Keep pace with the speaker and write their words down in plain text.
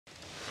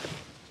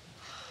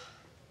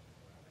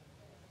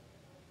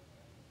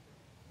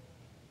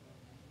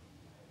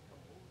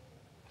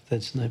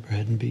that sniper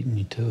hadn't beaten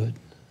you to it,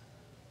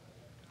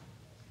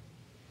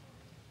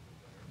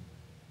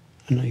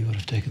 I know you would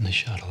have taken the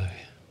shot,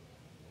 Olivia.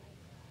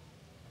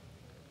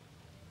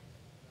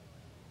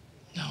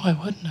 No, I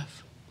wouldn't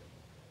have.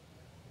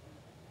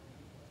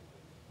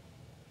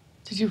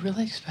 Did you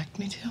really expect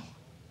me to?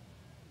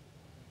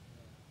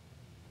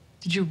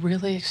 Did you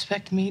really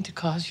expect me to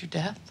cause your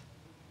death?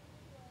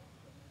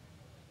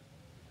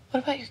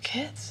 What about your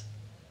kids?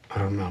 I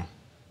don't know.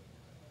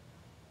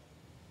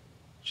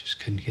 Just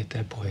couldn't get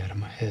that boy out of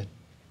my head.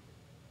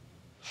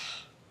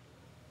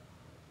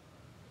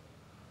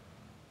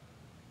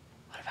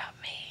 What about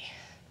me?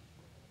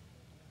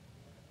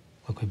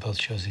 Look, we both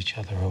chose each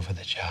other over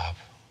the job.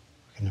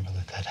 We can never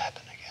let that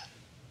happen again.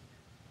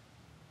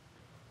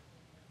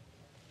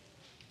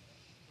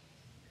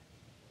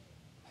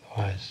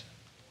 Otherwise,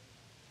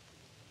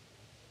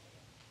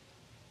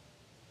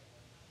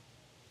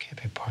 we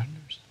can't be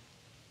partners.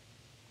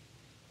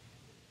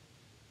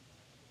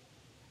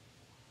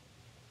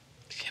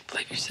 I can't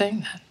believe you're saying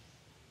that.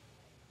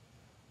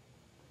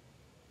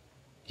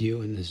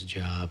 You and this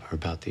job are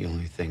about the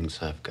only things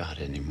I've got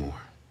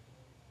anymore.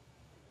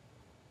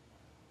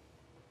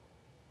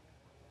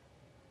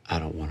 I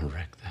don't want to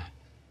wreck that.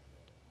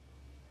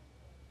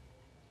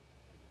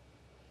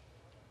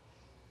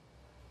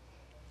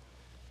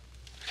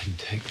 I can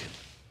take it.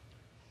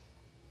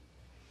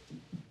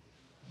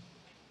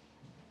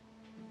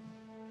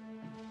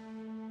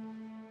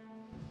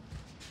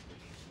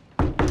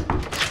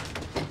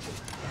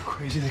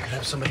 Crazy they could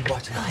have somebody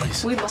watching the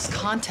place. We lost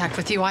contact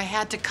with you. I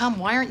had to come.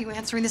 Why aren't you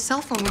answering the cell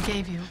phone we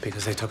gave you?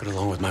 Because they took it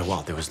along with my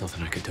wallet. There was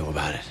nothing I could do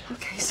about it.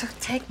 Okay, so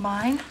take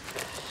mine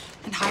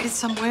and hide it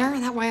somewhere,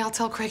 and that way I'll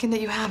tell Kraken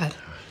that you have it.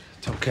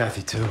 Tell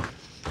Kathy, too.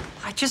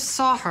 I just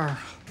saw her.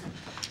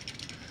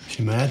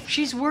 She mad?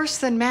 She's worse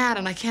than mad,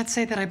 and I can't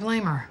say that I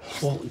blame her.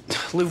 Well,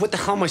 Liv, what the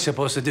hell am I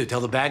supposed to do?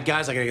 Tell the bad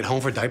guys I gotta get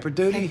home for diaper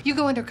duty? Hey, you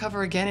go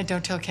undercover again and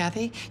don't tell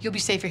Kathy, you'll be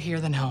safer here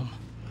than home.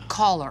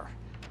 Call her.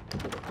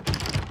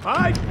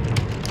 Mike!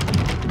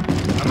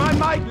 Come on,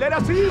 Mike, let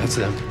us in! That's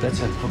them. That's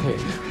him. Okay.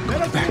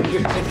 Let us Back in!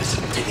 here. Take this.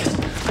 Take this.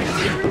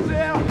 You're in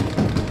there!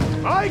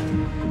 Mike!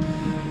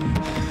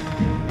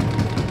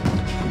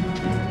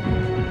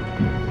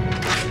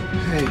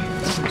 Hey.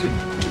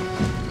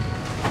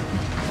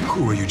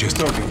 Who were you just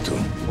talking to?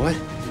 What?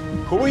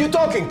 Who were you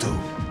talking to?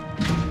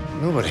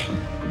 Nobody.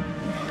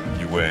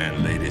 You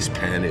wearing latest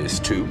panties,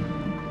 too?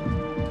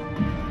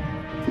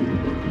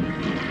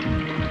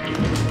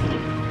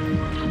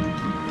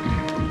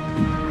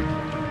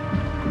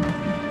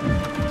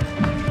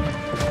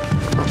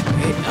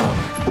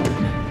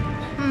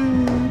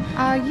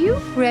 Are you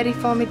ready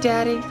for me,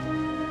 Daddy?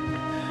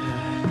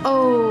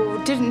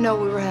 Oh, didn't know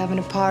we were having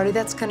a party.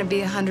 That's gonna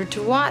be $100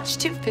 to watch,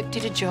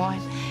 $250 to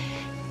join.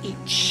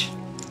 Each.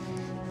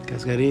 You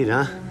guys gotta eat,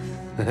 huh?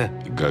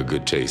 You got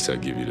good taste, I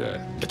give you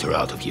that. Get her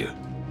out of here.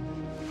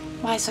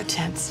 Why so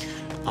tense?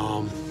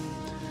 Not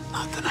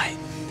tonight.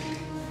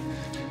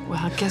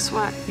 Well, guess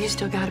what? You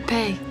still gotta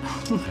pay.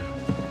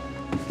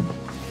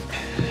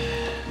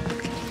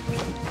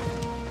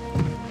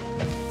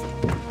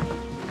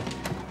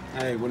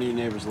 Hey, one of your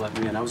neighbors let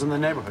me in. I was in the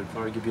neighborhood.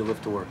 Thought I'd give you a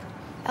lift to work.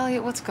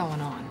 Elliot, what's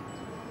going on?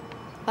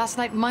 Last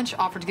night, Munch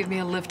offered to give me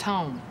a lift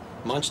home.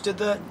 Munch did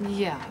that?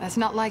 Yeah, that's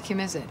not like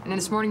him, is it? And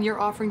this morning, you're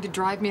offering to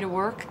drive me to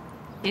work?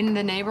 In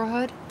the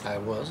neighborhood? I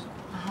was.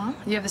 Uh-huh.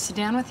 You have a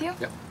sedan with you?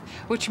 Yep.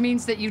 Which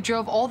means that you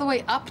drove all the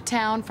way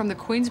uptown from the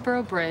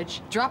Queensboro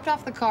Bridge, dropped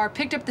off the car,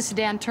 picked up the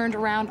sedan, turned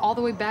around all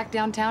the way back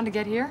downtown to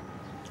get here?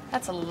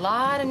 That's a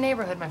lot of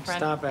neighborhood, my friend.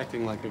 Stop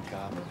acting like a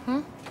cop.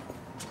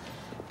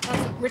 That's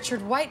what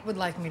Richard White would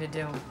like me to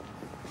do.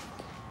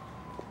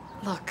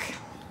 Look,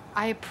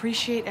 I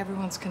appreciate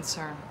everyone's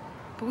concern,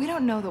 but we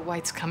don't know that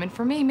White's coming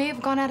for me. He may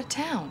have gone out of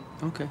town.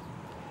 Okay.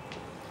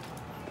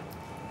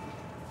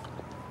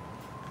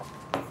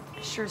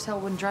 Sure as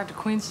hell wouldn't drive to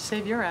Queens to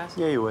save your ass.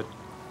 Yeah, you would.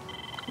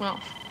 Well,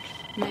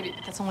 maybe,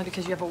 but that's only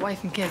because you have a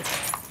wife and kids.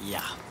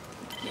 Yeah.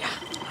 Yeah.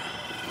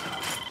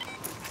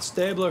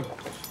 Stabler.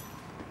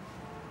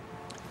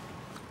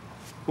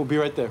 We'll be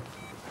right there.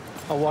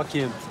 I'll walk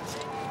you in.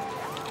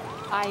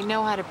 I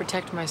know how to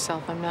protect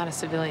myself. I'm not a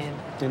civilian.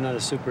 You're not a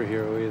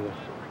superhero either.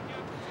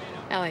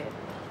 Elliot,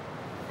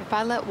 if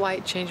I let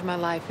White change my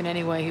life in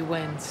any way, he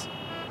wins.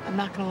 I'm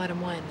not gonna let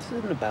him win. This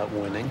isn't about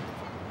winning.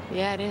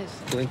 Yeah, it is.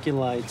 Blink your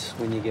lights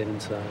when you get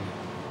inside.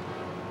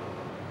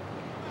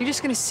 You're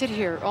just gonna sit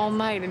here all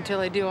night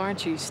until I do,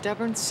 aren't you?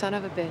 Stubborn son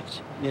of a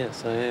bitch.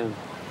 Yes, I am.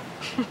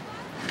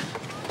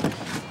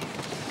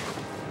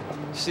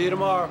 See you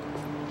tomorrow.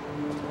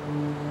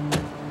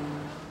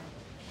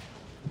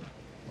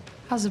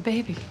 How's the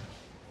baby?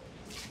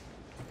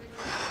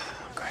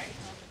 Great.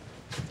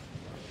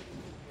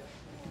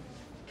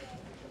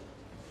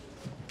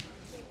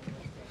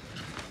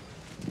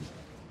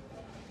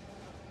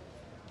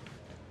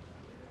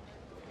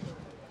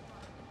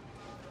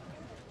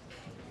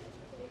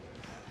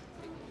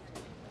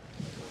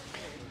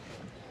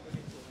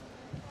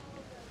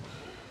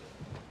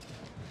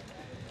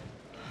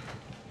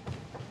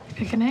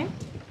 Pick a name?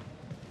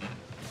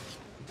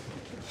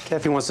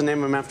 Kathy wants to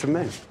name him after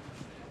me.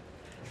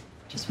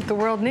 Just what the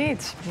world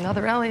needs.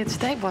 Another Elliot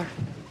Stabler.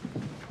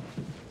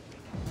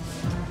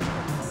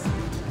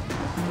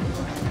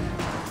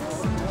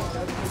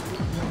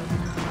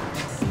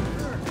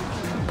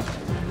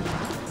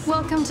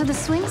 Welcome to the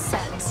swing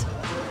set.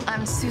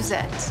 I'm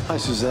Suzette. Hi,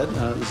 Suzette.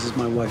 This is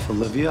my wife,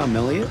 Olivia. I'm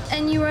Elliot.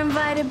 And you were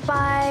invited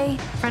by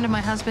Friend of my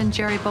husband,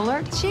 Jerry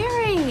Bullard.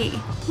 Jerry,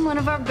 one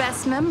of our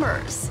best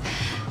members.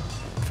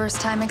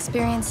 First time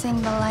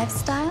experiencing the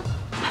lifestyle?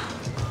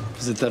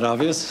 Is it that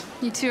obvious?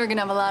 You two are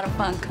gonna have a lot of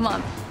fun. Come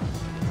on.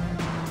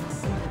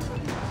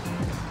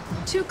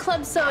 2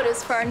 club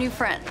sodas for our new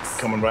friends.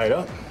 Coming right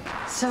up.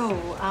 So,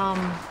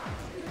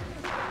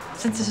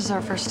 since this is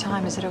our first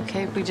time, is it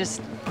okay if we just,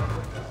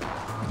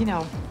 you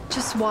know...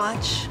 Just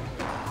watch.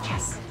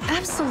 Yes.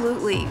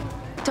 Absolutely.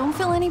 Don't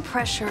feel any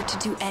pressure to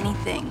do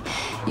anything.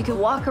 You can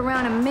walk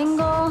around and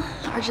mingle,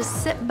 or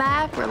just sit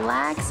back,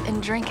 relax,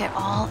 and drink it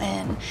all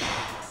in.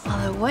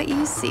 Although what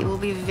you see will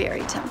be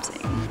very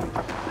tempting.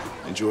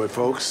 Enjoy,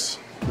 folks.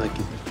 Thank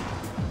you.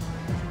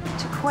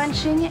 To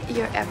quenching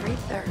your every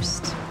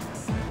thirst.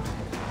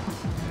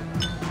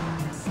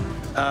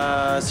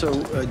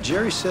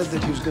 Jerry said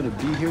that he was going to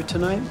be here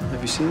tonight.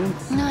 Have you seen him?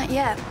 Not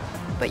yet.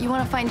 But you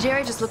want to find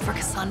Jerry, just look for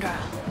Cassandra.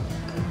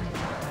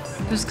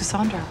 Who's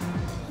Cassandra?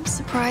 I'm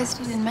surprised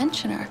he didn't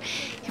mention her.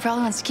 He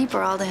probably wants to keep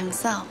her all to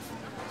himself.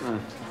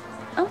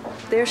 Oh,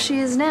 there she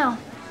is now.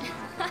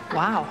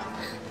 Wow.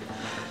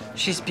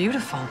 She's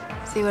beautiful.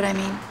 See what I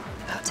mean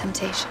about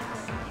temptation?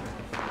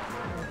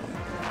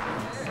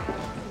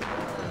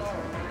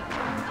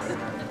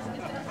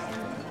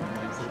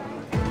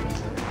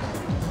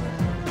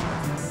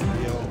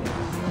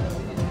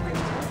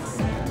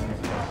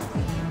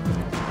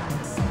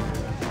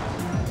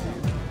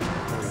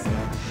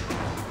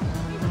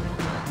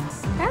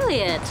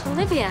 Elliot,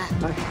 Olivia.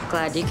 Hi.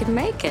 Glad you could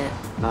make it.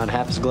 Not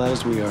half as glad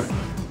as we are.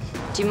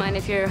 Do you mind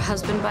if your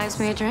husband buys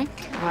me a drink?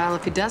 Well,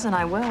 if he doesn't,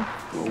 I will.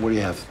 Well, what do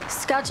you have?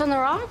 Scotch on the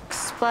rocks,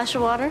 splash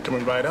of water.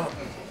 Coming right up.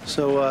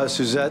 So,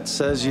 Suzette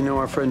says you know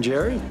our friend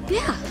Jerry?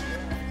 Yeah.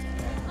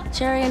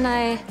 Jerry and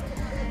I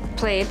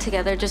played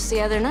together just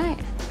the other night.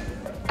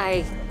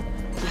 I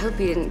hope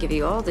he didn't give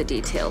you all the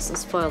details and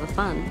spoil the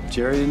fun.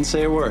 Jerry didn't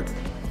say a word.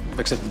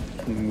 Except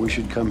we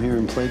should come here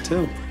and play,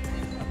 too.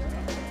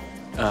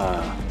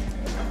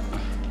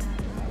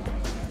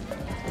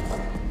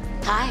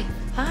 Hi.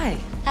 Hi.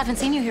 Haven't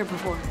seen you here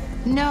before.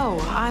 No,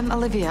 I'm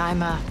Olivia.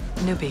 I'm a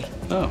newbie.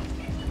 Oh.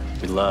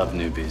 We love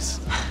newbies.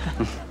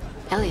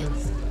 Elliot.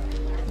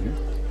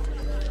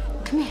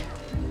 Come here.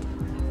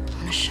 I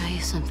want to show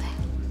you something.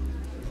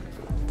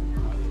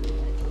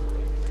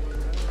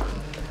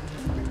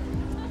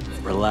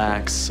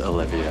 Relax,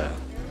 Olivia.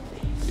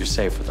 You're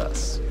safe with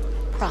us.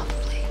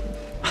 Probably.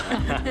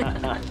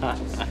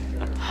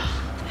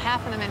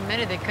 Half of them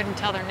admitted they couldn't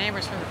tell their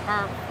neighbors from the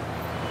perp.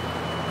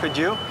 Could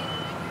you?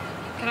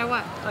 Could I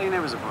what? Tell your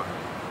neighbors apart.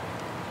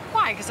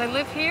 Why? Because I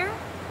live here?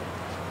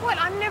 What?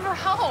 I'm never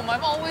home.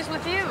 I'm always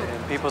with you.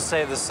 And people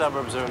say the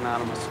suburbs are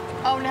anonymous.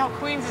 Oh, now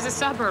Queens is a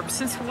suburb.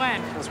 Since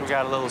when? Since we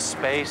got a little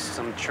space,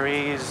 some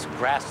trees,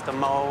 grass to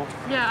mow.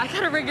 Yeah, I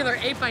got a regular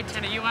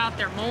 8x10 of you out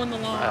there mowing the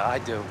lawn. I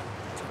do.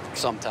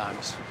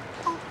 Sometimes.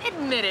 Oh,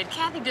 admit it.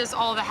 Kathy does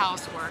all the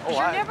housework. Oh,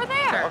 You're never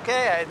there.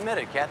 Okay, I admit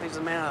it. Kathy's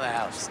the man of the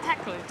house.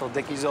 Exactly. Till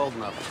Dickie's old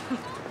enough.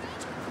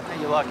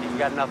 Hey, you're lucky. You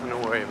got nothing to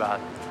worry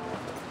about.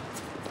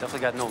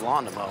 Definitely got no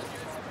lawn to mow.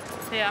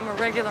 Yeah, I'm a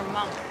regular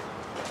monk.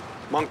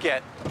 Monk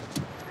yet.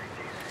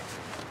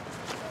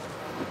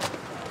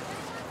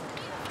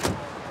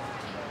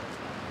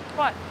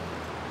 What?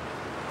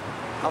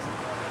 Nothing.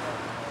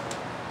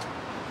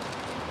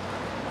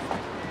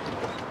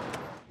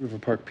 River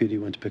Park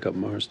PD went to pick up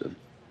Marsden.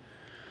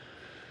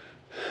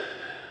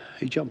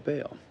 He jumped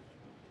bail.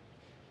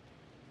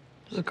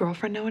 Does the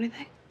girlfriend know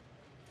anything?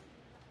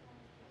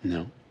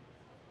 No.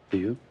 Do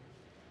you?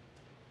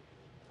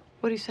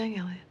 What are you saying,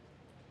 Elliot?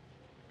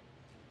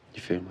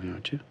 Your family,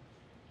 aren't you?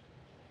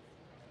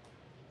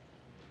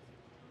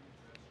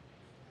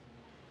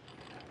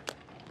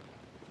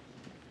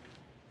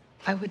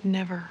 I would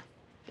never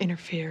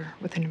interfere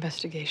with an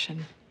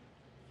investigation.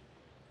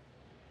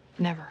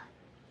 Never.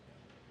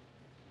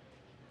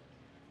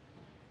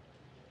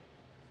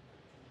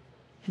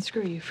 And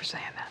screw you for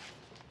saying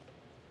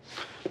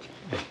that.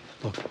 Hey,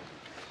 look,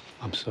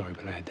 I'm sorry,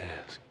 but I had to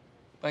ask.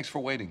 Thanks for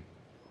waiting.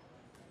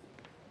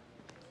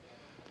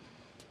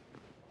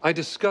 I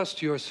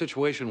discussed your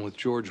situation with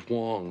George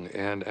Wong,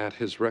 and at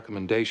his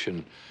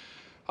recommendation,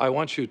 I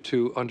want you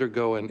to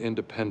undergo an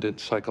independent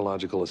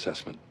psychological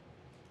assessment.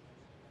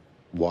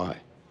 Why?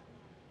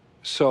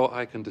 So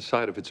I can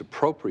decide if it's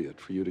appropriate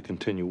for you to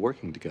continue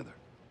working together.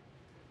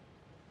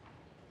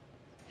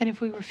 And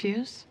if we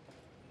refuse?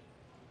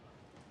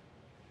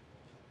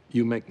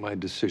 You make my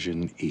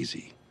decision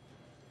easy.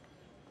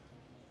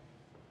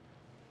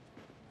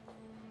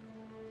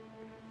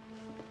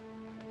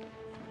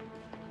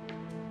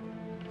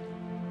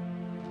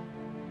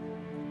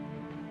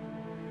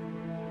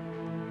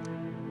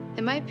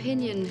 In my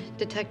opinion,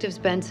 Detectives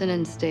Benson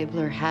and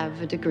Stabler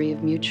have a degree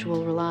of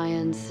mutual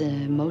reliance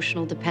and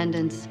emotional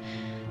dependence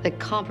that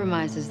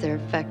compromises their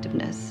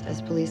effectiveness as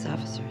police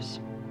officers.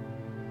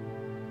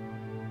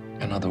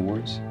 In other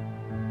words?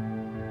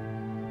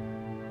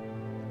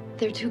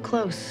 They're too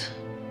close.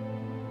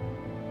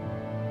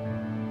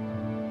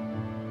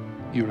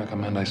 You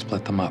recommend I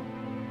split them up?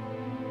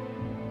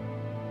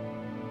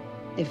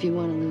 If you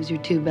want to lose your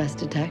two best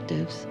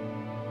detectives.